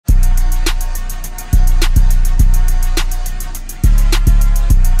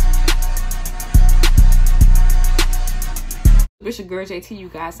It's your girl JT, you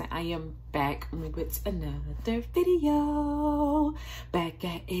guys, and I am back with another video. Back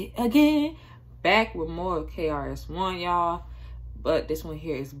at it again. Back with more KRS ONE, y'all. But this one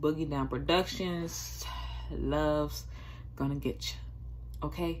here is Boogie Down Productions. Love's Gonna Get You.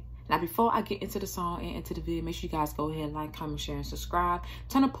 Okay? Now, before I get into the song and into the video, make sure you guys go ahead and like, comment, share, and subscribe.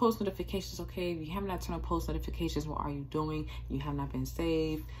 Turn on post notifications, okay? If you have not turned on post notifications, what are you doing? You have not been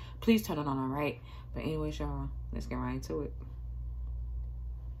saved. Please turn it on, all right? But anyways, y'all, let's get right into it.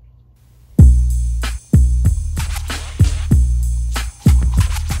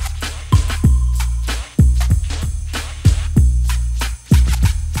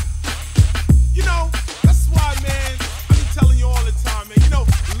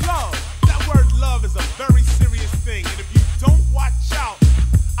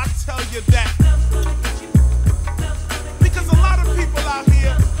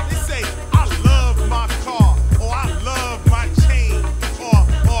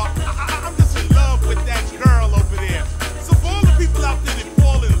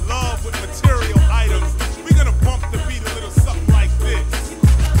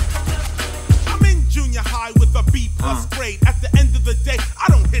 At the end of the day, I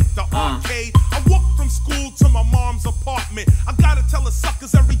don't hit the arcade. I walk from school to my mom's apartment. I gotta tell the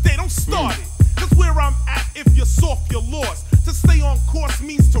suckers every day, don't start it. Cause where I'm at, if you're soft, you're lost. To stay on course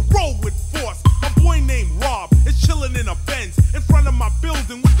means to roll with force. My boy named Rob is chilling in a Benz in front of my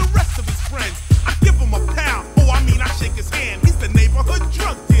building with the rest of his friends. I give him a pound, I shake his hand. He's the neighborhood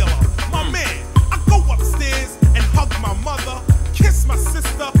drug dealer, my man. I go upstairs and hug my mother, kiss my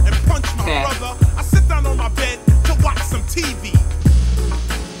sister and punch my brother. I sit down on my bed to watch some TV.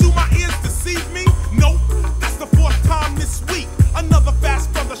 Do my ears deceive me? Nope. That's the fourth time this week. Another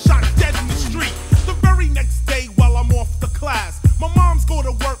fast brother shot dead in the street. The very next day while I'm off the class, my mom's go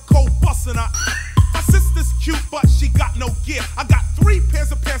to work cold busting her. My sister's cute but she got no gear. I got 3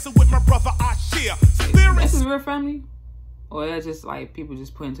 pairs of pants with my brother I share. So this is real family? Or that's just like people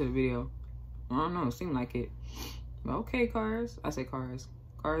just put into the video? I don't know, it seemed like it. But okay, cars. I say cars.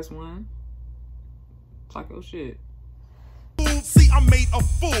 KRS ONE. Talk your shit. See, I made a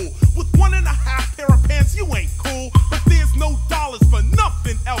fool with 1.5 pair of pants. You ain't cool, but there's no dollars for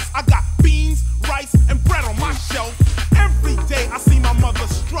nothing else. I got beans, rice, and bread on my shelf. Every day I see my mother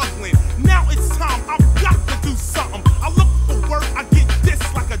struggling. Now it's time, I've got to do something. I look for work, I get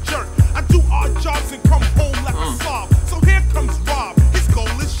dissed like a jerk. I do odd jobs and come home like a slob. So here comes Rob, his goal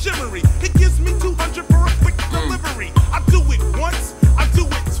is shimmery. He gives me 200 for a quick delivery. I do it once, I do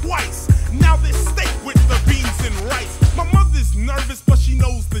it twice. Now there's steak with the beans and rice. My mother's nervous, but she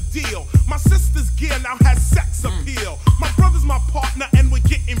knows the deal. My sister's gear now has sex appeal. My brother's my partner and we're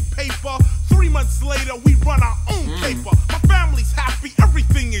getting paper. 3 months later, we run our own paper. My family's happy,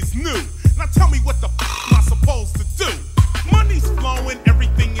 everything is new. Now tell me what the am I supposed to do? Money's flowing,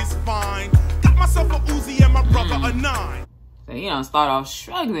 everything is fine. Got myself a Uzi and my brother a 9. So you don't start off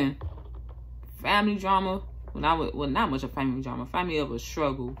struggling. Family drama. Well, not much of family drama. Family of a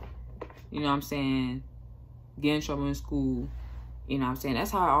struggle. You know what I'm saying? Get in trouble in school. You know what I'm saying?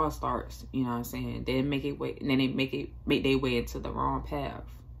 That's how it all starts. You know what I'm saying? They make it way, and then they make their way into the wrong path.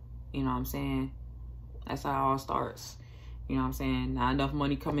 You know what I'm saying? That's how it all starts. You know what I'm saying? Not enough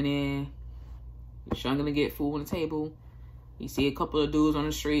money coming in. You're struggling to get food on the table. You see a couple of dudes on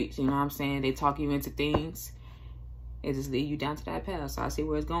the streets. You know what I'm saying? They talk you into things. It just lead you down to that path. So I see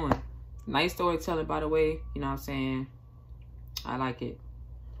where it's going. Nice storytelling, by the way. You know what I'm saying? I like it.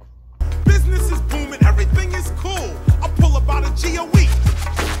 Business is booming, everything is cool. I pull about a G a week.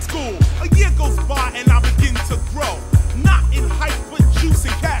 School. A year goes by and I begin to grow. Not in height, but juice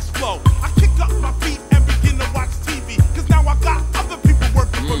and cash flow. I kick up my feet and begin to watch TV. Cause now I got other people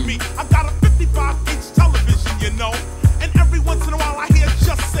working for me. I got a 55-inch television, you know. And every once in a while I hear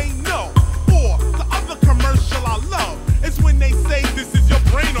just say no. Or the other commercial I love is when they say this is your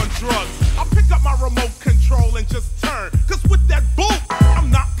brain on drugs. I pick up my remote control and just turn. Cause with that bull, I'm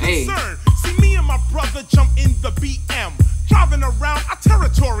not concerned. See me and my brother jump in the BM. Driving around our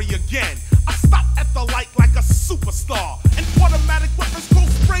territory again. I stop at the light like a superstar. And automatic weapons cold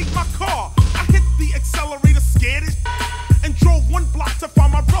sprayed my car. I hit the accelerator scared as and drove 1 block to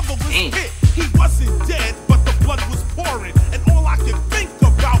find my brother was hit. He wasn't dead, but the blood was pouring. And all I could think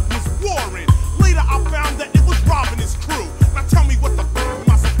about was warring. Later I found that it was Rob and his crew. Now tell me what the am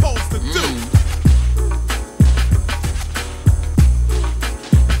I supposed to do?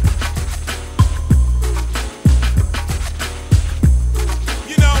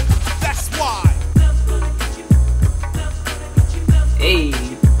 You know, that's why. Hey.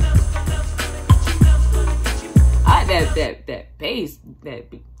 that bass,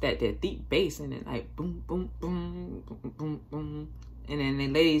 that deep bass in it, like boom, boom, boom. boom, boom, boom. And then the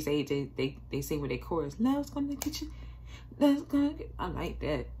ladies, they sing with their chorus. Love's gonna get you. Love's gonna get. I like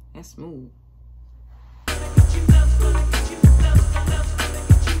that. That's smooth.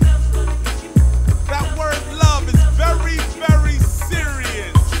 That word love is very, very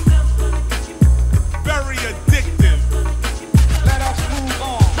serious. Very addictive. Let us move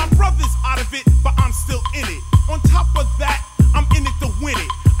on. My brother's out of it, but I'm still in it. On top of that, I'm in it to win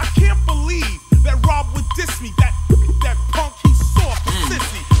it. I can't believe that Rob would diss me. That punk, he's soft and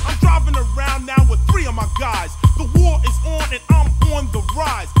sissy. I'm driving around now with 3 of my guys. The war is on and I'm on the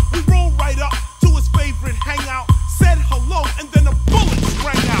rise. We roll right up to his favorite hangout. Said hello and then a bullet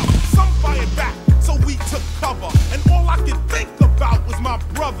sprang out. Some fired back, so we took cover. And all I could think about was my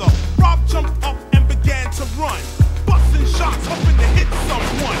brother. Rob jumped up and began to run, busting shots, hoping to hit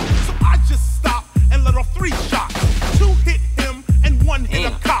someone. So I just stopped and let off 3 shots. 2 hit him and 1 hit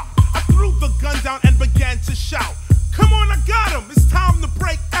a cop. I threw the gun down and began to shout, come on, I got him, it's time to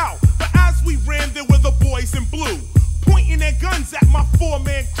break out. But as we ran, there were the boys in blue, pointing their guns at my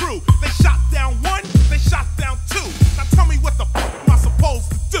 4-man crew. They shot down 1, they shot down 2. Now tell me what the f am I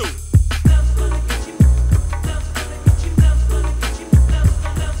supposed to do?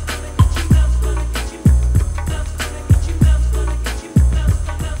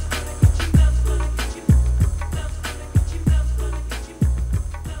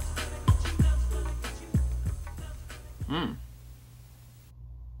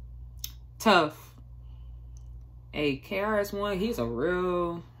 Tough. Hey, KRS One, he's a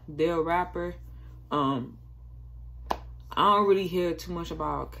real deal rapper. I don't really hear too much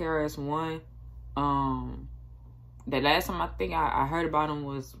about KRS One. The last time I think I heard about him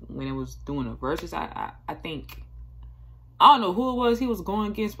was when it was doing the verses. I think, I don't know who it was he was going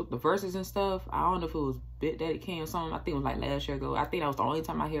against with the verses and stuff. I don't know if it was Bit Daddy Kane or something. I think it was like last year ago. I think that was the only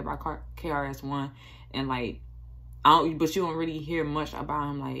time I hear about KRS One. And like, but you don't really hear much about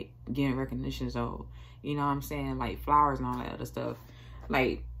him like getting recognition, so you know what I'm saying, like flowers and all that other stuff.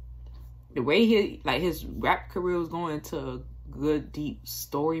 Like the way his rap career was going into a good deep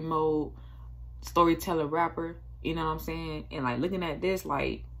story mode, storyteller rapper, you know what I'm saying? And like looking at this,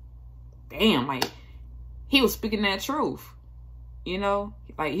 like damn, like he was speaking that truth, you know,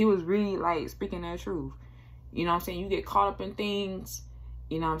 like he was really like speaking that truth, you know what I'm saying? You get caught up in things,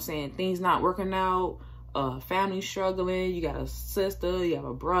 you know what I'm saying, things not working out, family struggling, you got a sister, you have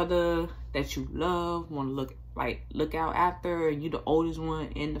a brother that you love, want to look out after, and you the oldest one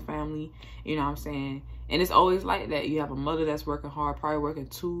in the family, you know what I'm saying? And it's always like that. You have a mother that's working hard, probably working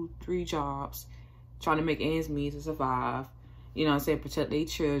 2-3 jobs, trying to make ends meet to survive, you know what I'm saying, protect their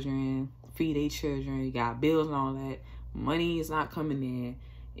children, feed their children, you got bills and all that, money is not coming in,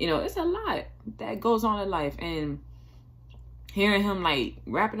 you know, it's a lot that goes on in life. And hearing him like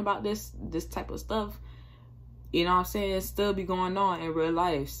rapping about this type of stuff, you know what I'm saying, still be going on in real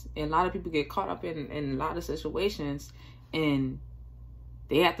life. And a lot of people get caught up in a lot of situations and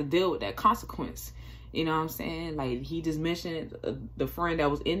they have to deal with that consequence. You know what I'm saying? Like he just mentioned the friend that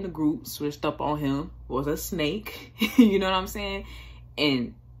was in the group switched up on him, was a snake. You know what I'm saying?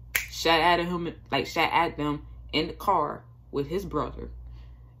 And shot at them in the car with his brother.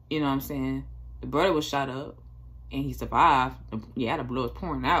 You know what I'm saying? The brother was shot up and he survived. Yeah, the blood was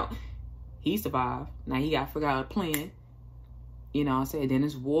pouring out. He survived. Now he got figured out a plan. You know what I'm saying? Then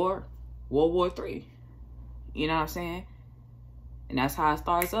it's World War III. You know what I'm saying? And that's how it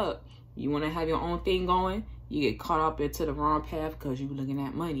starts up. You want to have your own thing going, you get caught up into the wrong path because you're looking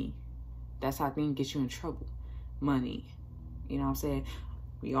at money. That's how things get you in trouble. Money. You know what I'm saying?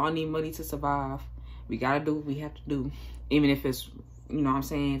 We all need money to survive. We got to do what we have to do. Even if it's, you know what I'm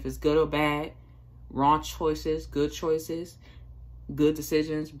saying, if it's good or bad. Wrong choices, good choices. Good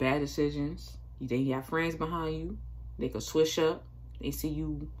decisions, bad decisions. Then you have friends behind you. They could switch up. They see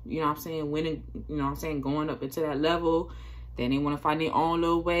you, you know what I'm saying, winning, you know what I'm saying, going up into that level. Then they want to find their own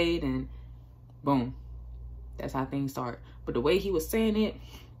little way. Then, boom. That's how things start. But the way he was saying it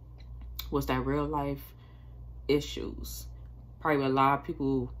was that real life issues. Probably a lot of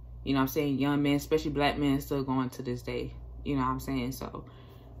people, you know what I'm saying, young men, especially black men, still going to this day. You know what I'm saying? So,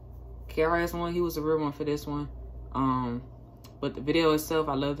 KRS One, he was a real one for this one. But the video itself,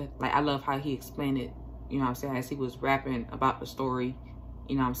 I love it. Like, I love how he explained it, you know what I'm saying, as he was rapping about the story,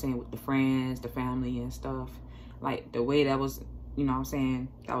 you know what I'm saying, with the friends, the family and stuff. Like, the way that was, you know what I'm saying,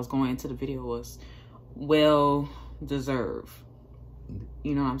 that was going into the video was well deserved.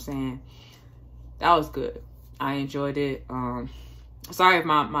 You know what I'm saying? That was good. I enjoyed it. Sorry if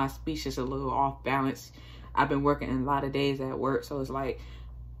my speech is a little off balance. I've been working a lot of days at work, so it's like,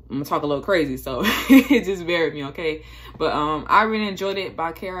 I'm gonna talk a little crazy, so just bear with me, okay? But I really enjoyed it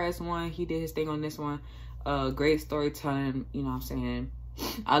by KRS One. He did his thing on this one. Great storytelling, you know what I'm saying?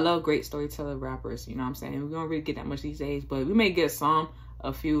 I love great storyteller rappers, you know what I'm saying? We don't really get that much these days, but we may get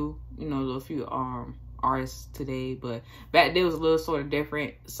a few artists today, but back then was a little sort of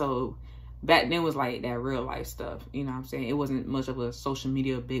different. So back then was like that real life stuff, you know what I'm saying? It wasn't much of a social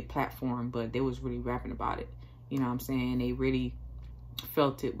media big platform, but they was really rapping about it, you know what I'm saying? They really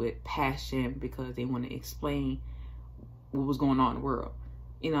felt it with passion because they want to explain what was going on in the world,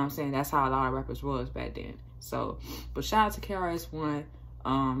 you know what I'm saying? That's how a lot of rappers was back then. So, but shout out to KRS One.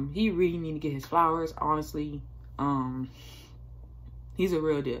 He really need to get his flowers, honestly. He's a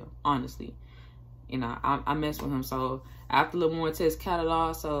real deal, honestly. You know, I mess with him. So I have to look more into his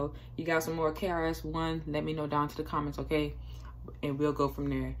catalog. So you got some more KRS One, let me know down to the comments, okay? And we'll go from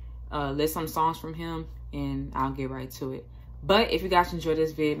there. List some songs from him and I'll get right to it. But if you guys enjoyed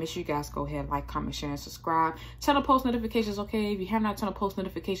this vid, make sure you guys go ahead, like, comment, share, and subscribe. Turn on post notifications, okay? If you have not turned on post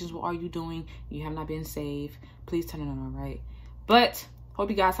notifications, what are you doing? You have not been saved. Please turn it on, all right? But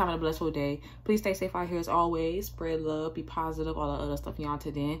hope you guys having a blissful day. Please stay safe out here as always. Spread love, be positive, all the other stuff y'all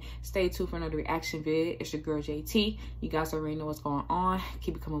to then. Stay tuned for another reaction vid. It's your girl JT. You guys already know what's going on.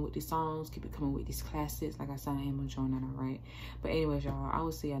 Keep it coming with these songs. Keep it coming with these classics. Like I said, I am enjoying that, all right? But anyways, y'all, I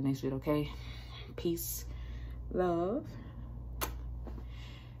will see y'all next video, okay? Peace, love.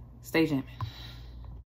 Stay jamming.